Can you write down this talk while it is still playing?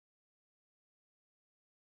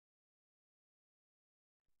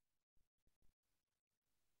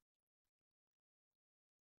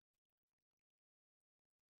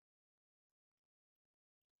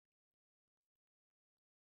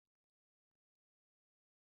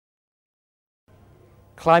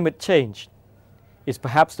climate change is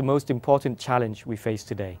perhaps the most important challenge we face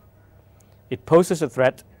today. It poses a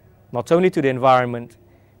threat not only to the environment,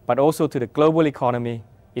 but also to the global economy,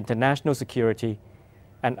 international security,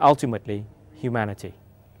 and ultimately humanity.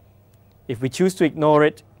 If we choose to ignore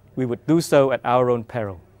it, we would do so at our own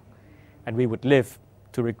peril, and we would live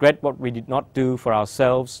to regret what we did not do for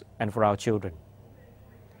ourselves and for our children.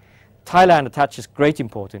 Thailand attaches great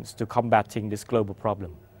importance to combating this global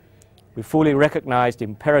problem. We fully recognize the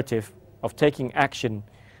imperative of taking action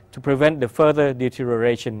to prevent the further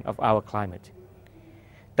deterioration of our climate.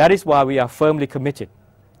 That is why we are firmly committed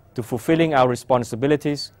to fulfilling our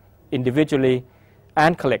responsibilities individually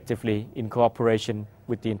and collectively in cooperation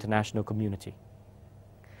with the international community.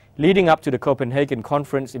 Leading up to the Copenhagen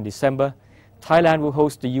conference in December, Thailand will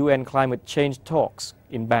host the UN climate change talks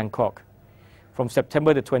in Bangkok from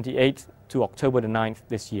September the 28th to October the 9th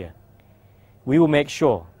this year. We will make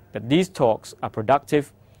sure that these talks are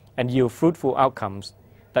productive and yield fruitful outcomes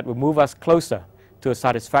that will move us closer to a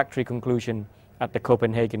satisfactory conclusion at the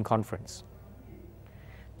Copenhagen conference.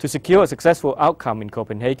 To secure a successful outcome in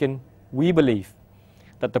Copenhagen, we believe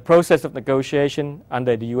that the process of negotiation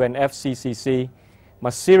under the UNFCCC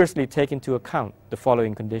must seriously take into account the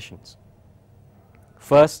following conditions.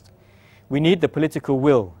 First, we need the political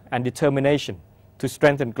will and determination to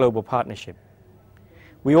strengthen global partnership.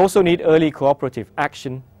 We also need early cooperative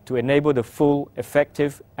action to enable the full,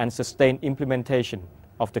 effective, and sustained implementation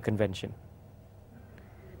of the Convention.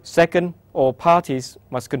 Second, all parties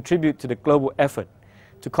must contribute to the global effort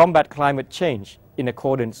to combat climate change in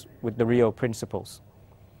accordance with the Rio Principles.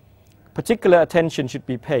 Particular attention should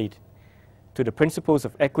be paid to the principles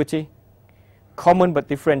of equity, common but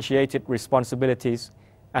differentiated responsibilities,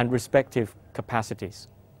 and respective capacities.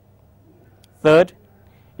 Third,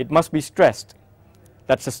 it must be stressed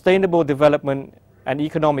that sustainable development and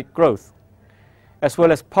economic growth, as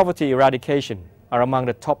well as poverty eradication, are among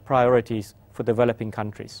the top priorities for developing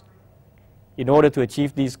countries. In order to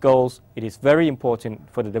achieve these goals, it is very important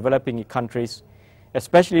for the developing countries,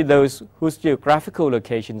 especially those whose geographical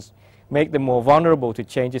locations make them more vulnerable to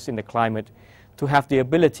changes in the climate, to have the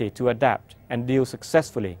ability to adapt and deal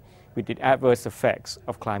successfully with the adverse effects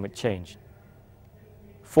of climate change.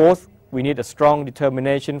 Fourth, we need a strong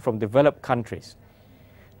determination from developed countries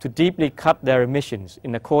to deeply cut their emissions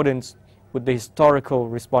in accordance with the historical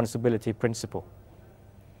responsibility principle.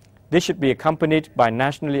 This should be accompanied by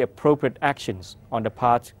nationally appropriate actions on the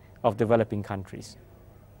part of developing countries.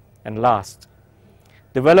 And last,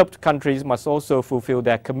 developed countries must also fulfill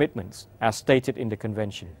their commitments as stated in the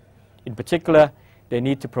Convention. In particular, they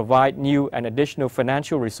need to provide new and additional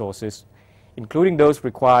financial resources, including those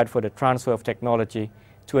required for the transfer of technology,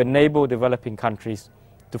 to enable developing countries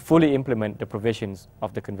to fully implement the provisions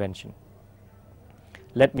of the Convention.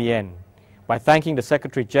 Let me end by thanking the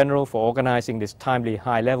Secretary General for organizing this timely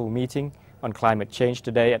high-level meeting on climate change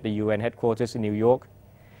today at the UN headquarters in New York.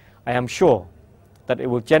 I am sure that it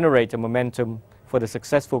will generate a momentum for the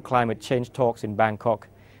successful climate change talks in Bangkok,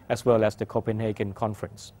 as well as the Copenhagen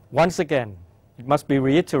conference. Once again, it must be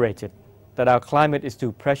reiterated that our climate is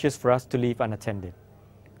too precious for us to leave unattended.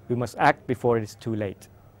 We must act before it is too late.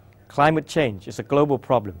 Climate change is a global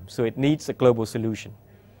problem, so it needs a global solution.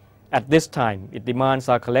 At this time, it demands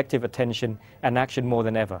our collective attention and action more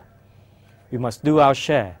than ever. We must do our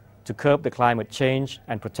share to curb the climate change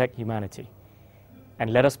and protect humanity.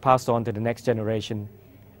 And let us pass on to the next generation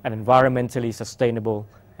an environmentally sustainable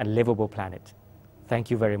and livable planet. Thank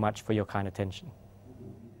you very much for your kind attention.